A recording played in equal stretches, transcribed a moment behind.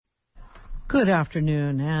Good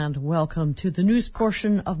afternoon and welcome to the news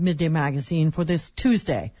portion of Midday Magazine for this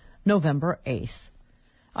Tuesday, November 8th.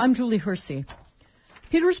 I'm Julie Hersey.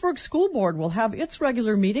 Petersburg School Board will have its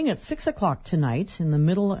regular meeting at 6 o'clock tonight in the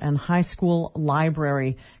middle and high school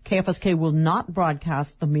library. KFSK will not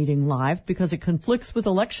broadcast the meeting live because it conflicts with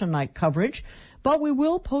election night coverage, but we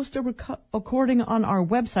will post a recording on our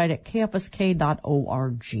website at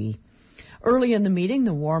kfsk.org. Early in the meeting,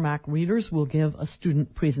 the Warmac readers will give a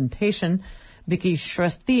student presentation. Vicky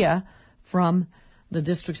Shrestha from the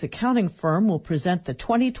district's accounting firm will present the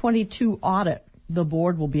 2022 audit. The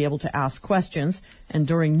board will be able to ask questions, and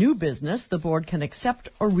during new business, the board can accept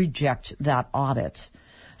or reject that audit.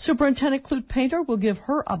 Superintendent Clute Painter will give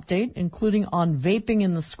her update, including on vaping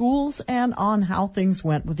in the schools and on how things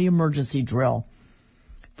went with the emergency drill.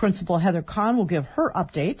 Principal Heather Kahn will give her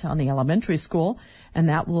update on the elementary school, and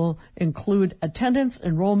that will include attendance,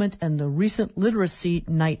 enrollment, and the recent literacy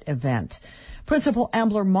night event. Principal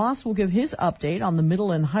Ambler Moss will give his update on the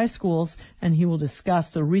middle and high schools, and he will discuss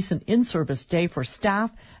the recent in-service day for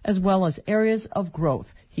staff as well as areas of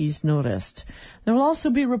growth he's noticed. There will also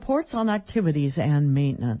be reports on activities and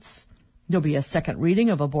maintenance. There'll be a second reading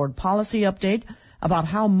of a board policy update about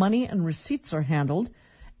how money and receipts are handled.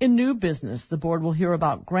 In new business, the board will hear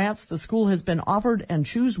about grants the school has been offered and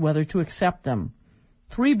choose whether to accept them.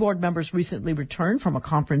 3 board members recently returned from a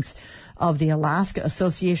conference of the Alaska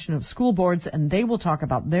Association of School Boards, and they will talk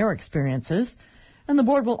about their experiences. And the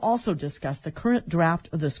board will also discuss the current draft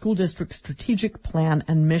of the school district's strategic plan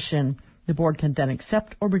and mission. The board can then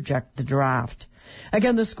accept or reject the draft.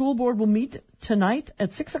 Again, the school board will meet tonight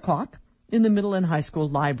at 6 o'clock in the middle and high school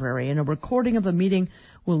library, and a recording of the meeting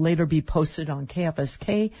will later be posted on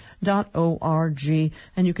kfsk.org.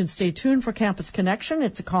 And you can stay tuned for Campus Connection.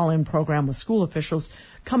 It's a call-in program with school officials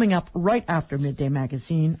coming up right after Midday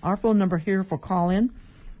Magazine. Our phone number here for call-in,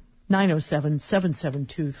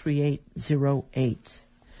 907-772-3808.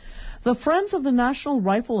 The Friends of the National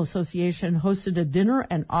Rifle Association hosted a dinner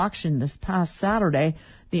and auction this past Saturday.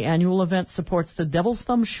 The annual event supports the Devil's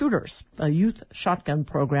Thumb Shooters, a youth shotgun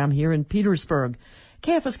program here in Petersburg.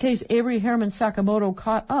 KFSK's Avery Herman-Sakamoto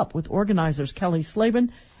caught up with organizers Kelly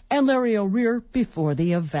Slavin and Larry O'Rear before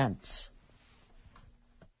the event.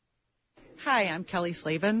 Hi, I'm Kelly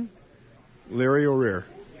Slavin. Larry O'Rear.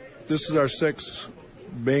 This is our 6th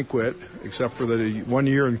banquet, except for the 1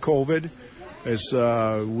 year in COVID. It's,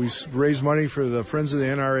 we raise money for the Friends of the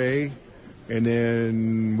NRA, and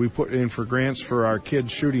then we put in for grants for our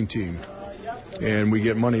kids' shooting team, and we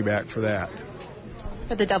get money back for that.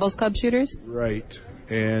 For the Devil's Club shooters? Right.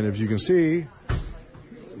 And if you can see,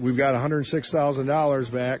 we've got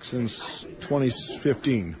 $106,000 back since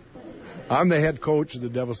 2015. I'm the head coach of the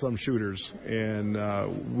Devil's Thumb Shooters, and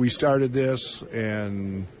we started this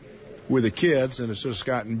and with the kids, and it's just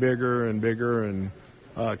gotten bigger and bigger. And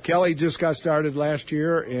Kelly just got started last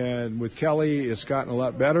year, and with Kelly, it's gotten a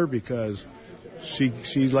lot better because she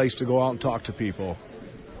likes to go out and talk to people.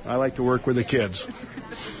 I like to work with the kids.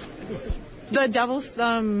 The Devil's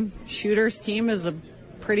Thumb Shooters team is a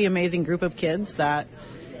pretty amazing group of kids that,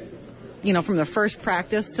 you know, from the first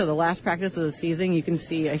practice to the last practice of the season, you can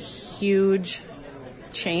see a huge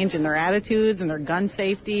change in their attitudes and their gun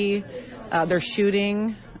safety, their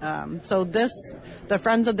shooting. So the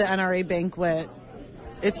Friends of the NRA banquet,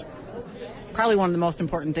 it's probably one of the most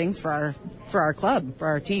important things for our club, for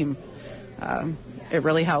our team. It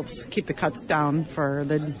really helps keep the cuts down for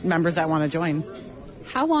the members that want to join.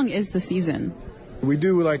 How long is the season? We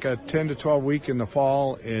do like a 10 to 12 week in the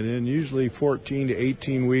fall, and then usually 14 to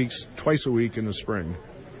 18 weeks, twice a week in the spring.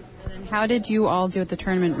 And then how did you all do at the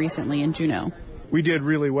tournament recently in Juneau? We did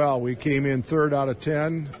really well. We came in 3rd out of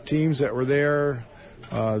 10 teams that were there.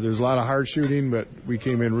 There's a lot of hard shooting, but we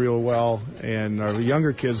came in real well. And our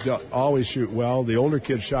younger kids always shoot well. The older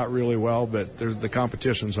kids shot really well, but the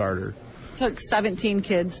competition's harder. Took 17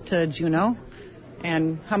 kids to Juneau.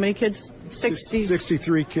 And how many kids?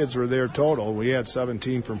 63 kids were there total. We had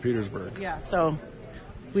 17 from Petersburg. Yeah, so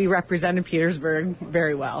we represented Petersburg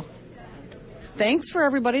very well. Thanks for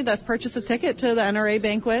everybody that's purchased a ticket to the NRA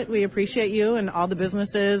banquet. We appreciate you and all the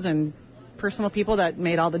businesses and personal people that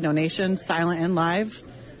made all the donations, silent and live.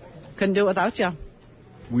 Couldn't do it without you.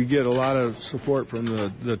 We get a lot of support from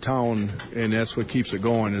the town, and that's what keeps it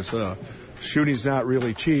going. It's shooting's not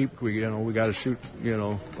really cheap. We got to shoot,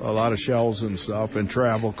 a lot of shells and stuff, and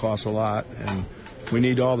travel costs a lot, and we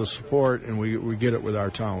need all the support, and we get it with our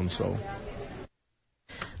town, so.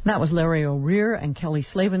 That was Larry O'Rear and Kelly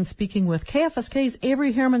Slavin speaking with KFSK's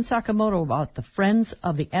Avery Herman-Sakamoto about the Friends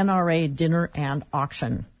of the NRA dinner and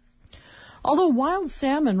auction. Although wild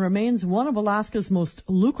salmon remains one of Alaska's most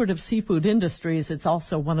lucrative seafood industries, it's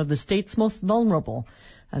also one of the state's most vulnerable,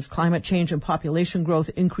 as climate change and population growth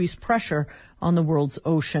increase pressure on the world's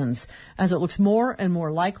oceans, as it looks more and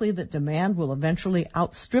more likely that demand will eventually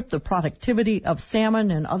outstrip the productivity of salmon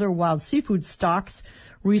and other wild seafood stocks.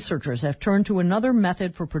 Researchers have turned to another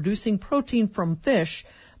method for producing protein from fish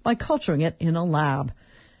by culturing it in a lab.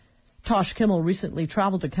 Tosh Kimmel recently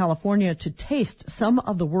traveled to California to taste some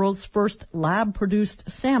of the world's first lab-produced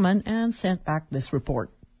salmon and sent back this report.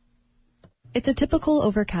 It's a typical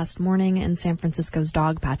overcast morning in San Francisco's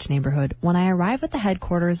Dogpatch neighborhood when I arrive at the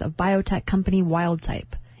headquarters of biotech company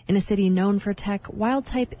WildType. In a city known for tech,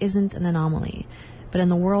 WildType isn't an anomaly. But in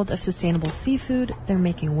the world of sustainable seafood, they're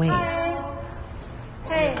making waves. Hi.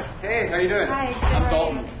 Hey. Hey, how you doing? Hi. I'm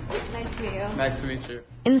Dalton. Nice to meet you. Nice to meet you.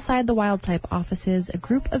 Inside the WildType offices, a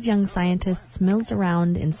group of young scientists mills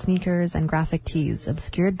around in sneakers and graphic tees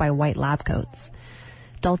obscured by white lab coats.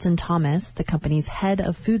 Dalton Thomas, the company's head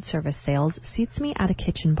of food service sales, seats me at a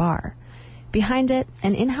kitchen bar. Behind it,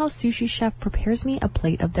 an in-house sushi chef prepares me a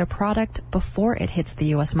plate of their product before it hits the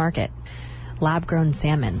U.S. market. Lab-grown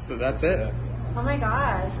salmon. So that's it. Oh my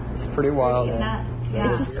gosh. It's pretty wild. Nuts. Yeah.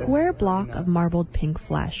 It's a square block of marbled pink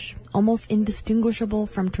flesh, almost indistinguishable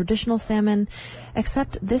from traditional salmon,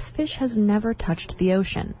 except this fish has never touched the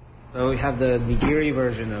ocean. So we have the nigiri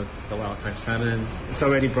version of the wild-type salmon. It's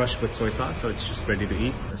already brushed with soy sauce, so it's just ready to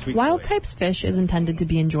eat. WildType's fish is intended to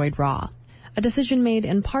be enjoyed raw, a decision made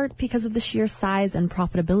in part because of the sheer size and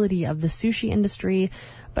profitability of the sushi industry,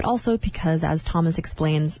 but also because, as Thomas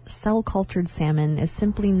explains, cell-cultured salmon is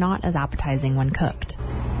simply not as appetizing when cooked.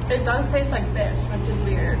 It does taste like fish, which is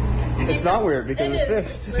weird. It's not weird because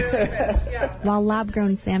it's fish. Literally fish, yeah. While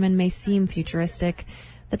lab-grown salmon may seem futuristic,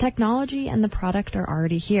 the technology and the product are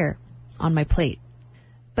already here, on my plate.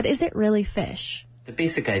 But is it really fish? The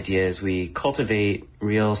basic idea is we cultivate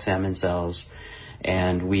real salmon cells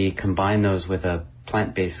and we combine those with a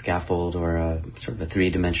plant-based scaffold or a sort of a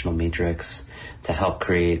three-dimensional matrix to help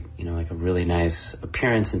create, like a really nice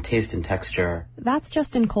appearance and taste and texture. That's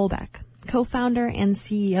Justin Kolbeck, co-founder and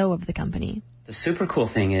CEO of the company. The super cool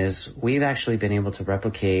thing is we've actually been able to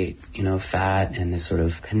replicate, fat and this sort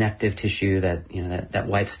of connective tissue that, that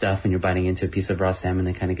white stuff when you're biting into a piece of raw salmon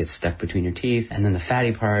that kind of gets stuck between your teeth, and then the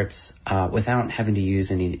fatty parts without having to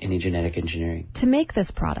use any genetic engineering. To make this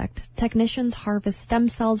product, technicians harvest stem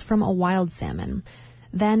cells from a wild salmon.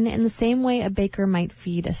 Then, in the same way a baker might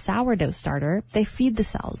feed a sourdough starter, they feed the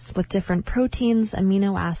cells with different proteins,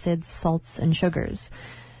 amino acids, salts, and sugars.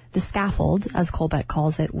 The scaffold, as Kolbeck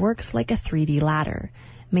calls it, works like a 3D ladder,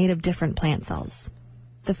 made of different plant cells.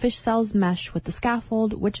 The fish cells mesh with the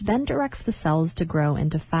scaffold, which then directs the cells to grow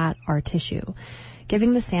into fat or tissue,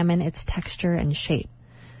 giving the salmon its texture and shape.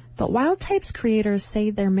 But WildType's creators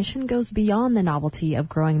say their mission goes beyond the novelty of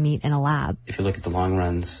growing meat in a lab. If you look at the long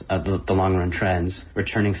run trends,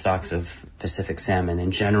 returning stocks of Pacific salmon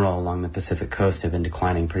in general along the Pacific coast have been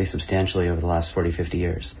declining pretty substantially over the last 40, 50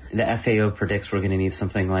 years. The FAO predicts we're going to need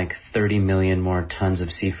something like 30 million more tons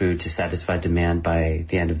of seafood to satisfy demand by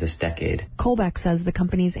the end of this decade. Kolbeck says the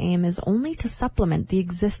company's aim is only to supplement the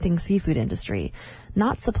existing seafood industry,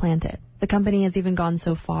 not supplant it. The company has even gone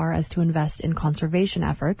so far as to invest in conservation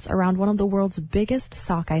efforts around one of the world's biggest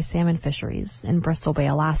sockeye salmon fisheries in Bristol Bay,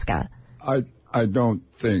 Alaska. I don't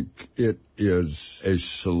think it is a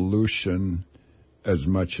solution as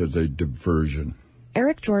much as a diversion.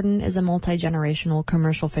 Eric Jordan is a multi-generational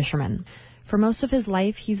commercial fisherman. For most of his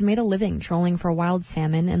life, he's made a living trolling for wild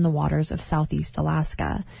salmon in the waters of southeast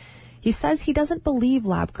Alaska. He says he doesn't believe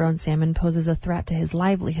lab-grown salmon poses a threat to his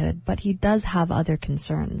livelihood, but he does have other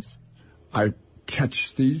concerns. I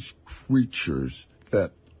catch these creatures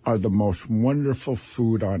that are the most wonderful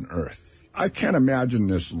food on earth. I can't imagine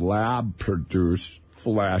this lab-produced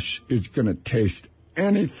flesh is going to taste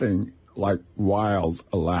anything like wild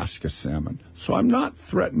Alaska salmon. So I'm not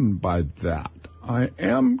threatened by that. I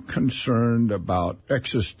am concerned about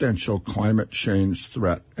existential climate change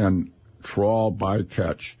threat and trawl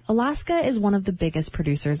bycatch. Alaska is one of the biggest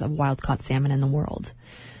producers of wild-caught salmon in the world.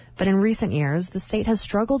 But in recent years, the state has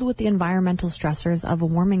struggled with the environmental stressors of a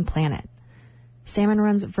warming planet. Salmon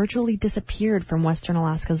runs virtually disappeared from western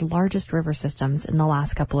Alaska's largest river systems in the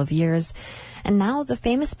last couple of years, and now the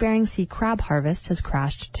famous Bering Sea crab harvest has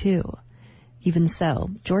crashed too. Even so,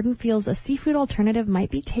 Jordan feels a seafood alternative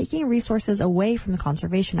might be taking resources away from the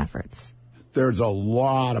conservation efforts. There's a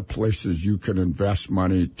lot of places you can invest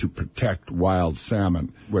money to protect wild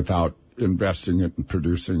salmon without investing it in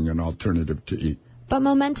producing an alternative to eat. But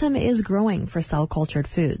momentum is growing for cell-cultured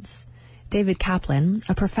foods. David Kaplan,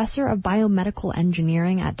 a professor of biomedical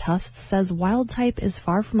engineering at Tufts, says WildType is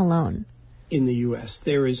far from alone. in the U.S.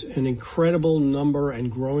 There is an incredible number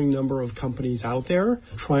and growing number of companies out there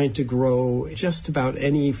trying to grow just about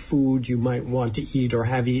any food you might want to eat or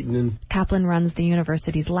have eaten. Kaplan runs the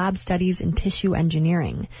university's lab studies in tissue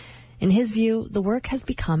engineering. In his view, the work has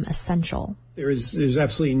become essential. There's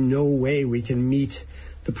absolutely no way we can meet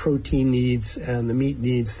the protein needs and the meat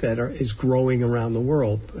needs that is growing around the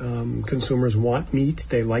world. Consumers want meat,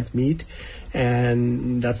 they like meat,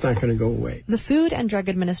 and that's not going to go away. The Food and Drug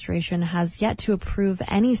Administration has yet to approve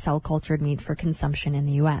any cell-cultured meat for consumption in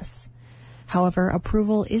the U.S. However,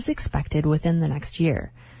 approval is expected within the next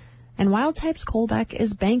year. And Wildtype's Kolbeck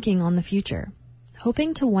is banking on the future,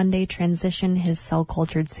 hoping to one day transition his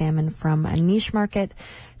cell-cultured salmon from a niche market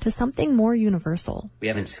to something more universal. We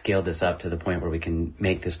haven't scaled this up to the point where we can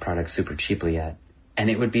make this product super cheaply yet. And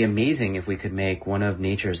it would be amazing if we could make one of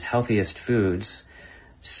nature's healthiest foods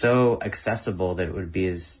so accessible that it would be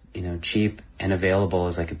as, cheap and available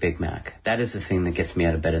as like a Big Mac. That is the thing that gets me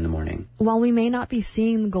out of bed in the morning. While we may not be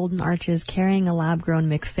seeing the Golden Arches carrying a lab-grown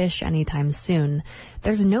McFish anytime soon,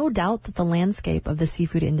 there's no doubt that the landscape of the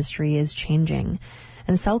seafood industry is changing,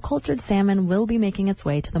 and cell-cultured salmon will be making its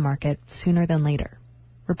way to the market sooner than later.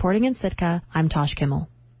 Reporting in Sitka, I'm Tosh Kimmel.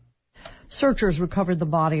 Searchers recovered the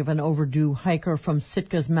body of an overdue hiker from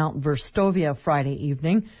Sitka's Mount Verstovia Friday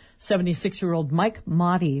evening. 76-year-old Mike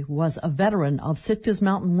Motti was a veteran of Sitka's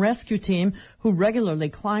Mountain Rescue team who regularly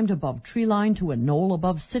climbed above tree line to a knoll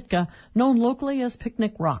above Sitka, known locally as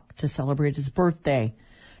Picnic Rock, to celebrate his birthday.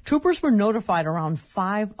 Troopers were notified around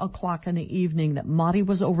 5 o'clock in the evening that Motti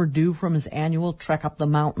was overdue from his annual trek up the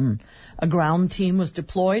mountain. A ground team was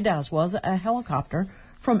deployed, as was a helicopter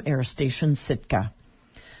from Air Station Sitka.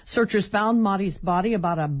 Searchers found Motti's body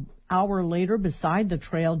about an hour later beside the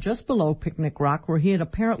trail just below Picnic Rock, where he had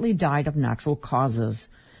apparently died of natural causes.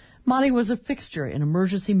 Motti was a fixture in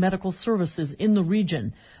emergency medical services in the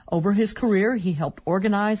region. Over his career, he helped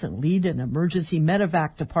organize and lead an emergency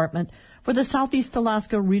medevac department for the Southeast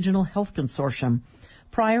Alaska Regional Health Consortium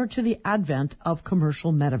prior to the advent of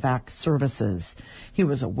commercial medevac services. He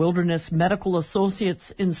was a Wilderness Medical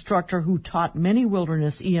Associates instructor who taught many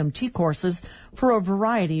wilderness EMT courses for a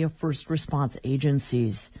variety of first response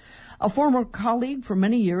agencies. A former colleague for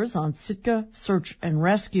many years on Sitka Search and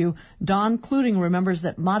Rescue, Don Cluting, remembers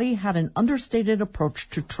that Motti had an understated approach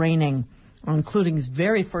to training. On Cluting's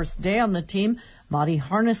very first day on the team, Motti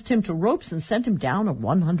harnessed him to ropes and sent him down a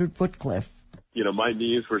 100-foot cliff. My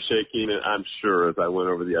knees were shaking, and I'm sure as I went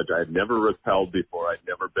over the edge, I had never rappelled before. I'd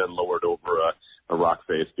never been lowered over a rock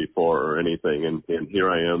face before or anything. And here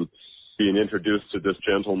I am being introduced to this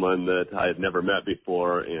gentleman that I had never met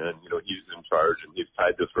before. And, he's in charge, and he's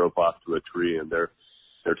tied this rope off to a tree. And they're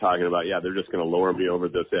talking about, they're just going to lower me over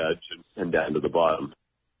this edge and down to the bottom.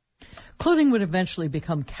 Cluting would eventually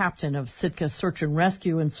become captain of Sitka Search and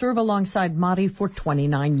Rescue and serve alongside Motti for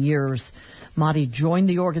 29 years. Motti joined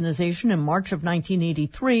the organization in March of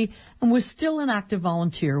 1983 and was still an active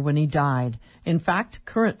volunteer when he died. In fact,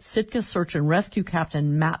 current Sitka Search and Rescue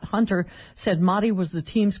Captain Matt Hunter said Motti was the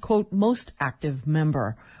team's, quote, most active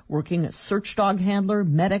member, working as search dog handler,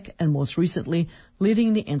 medic, and most recently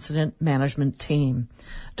leading the incident management team.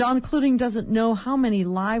 Don Cluting doesn't know how many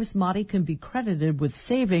lives Motti can be credited with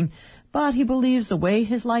saving, but he believes the way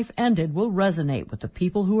his life ended will resonate with the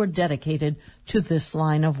people who are dedicated to this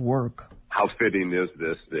line of work. How fitting is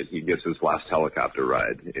this that he gets his last helicopter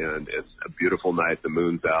ride? And it's a beautiful night, the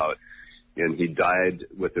moon's out, and he died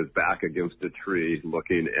with his back against a tree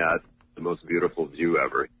looking at the most beautiful view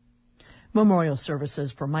ever. Memorial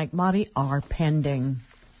services for Mike Motti are pending.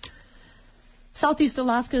 Southeast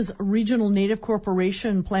Alaska's Regional Native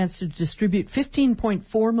Corporation plans to distribute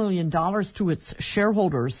 $15.4 million to its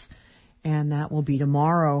shareholders, and that will be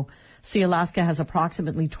tomorrow. Sea Alaska has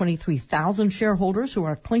approximately 23,000 shareholders who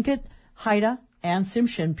are Tlingit, Haida, and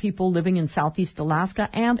Tsimshian people living in Southeast Alaska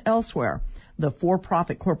and elsewhere. The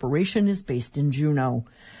for-profit corporation is based in Juneau.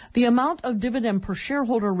 The amount of dividend per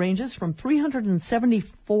shareholder ranges from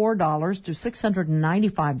 $374 to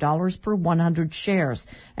 $695 per 100 shares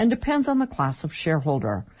and depends on the class of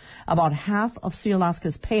shareholder. About half of Sea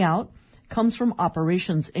Alaska's payout comes from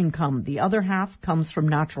operations income. The other half comes from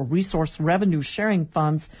natural resource revenue sharing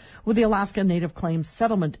funds with the Alaska Native Claims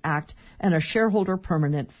Settlement Act and a shareholder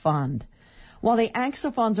permanent fund. While the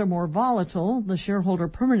ANCSA funds are more volatile, the Shareholder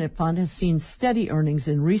Permanent Fund has seen steady earnings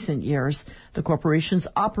in recent years. The corporation's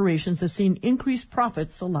operations have seen increased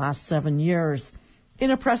profits the last 7 years.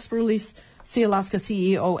 In a press release, Sea Alaska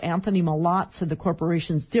CEO Anthony Malott said the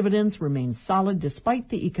corporation's dividends remain solid despite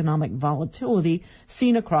the economic volatility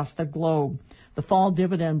seen across the globe. The fall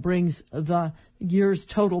dividend brings the year's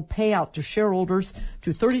total payout to shareholders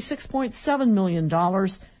to $36.7 million,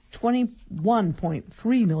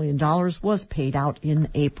 $21.3 million was paid out in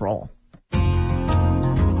April.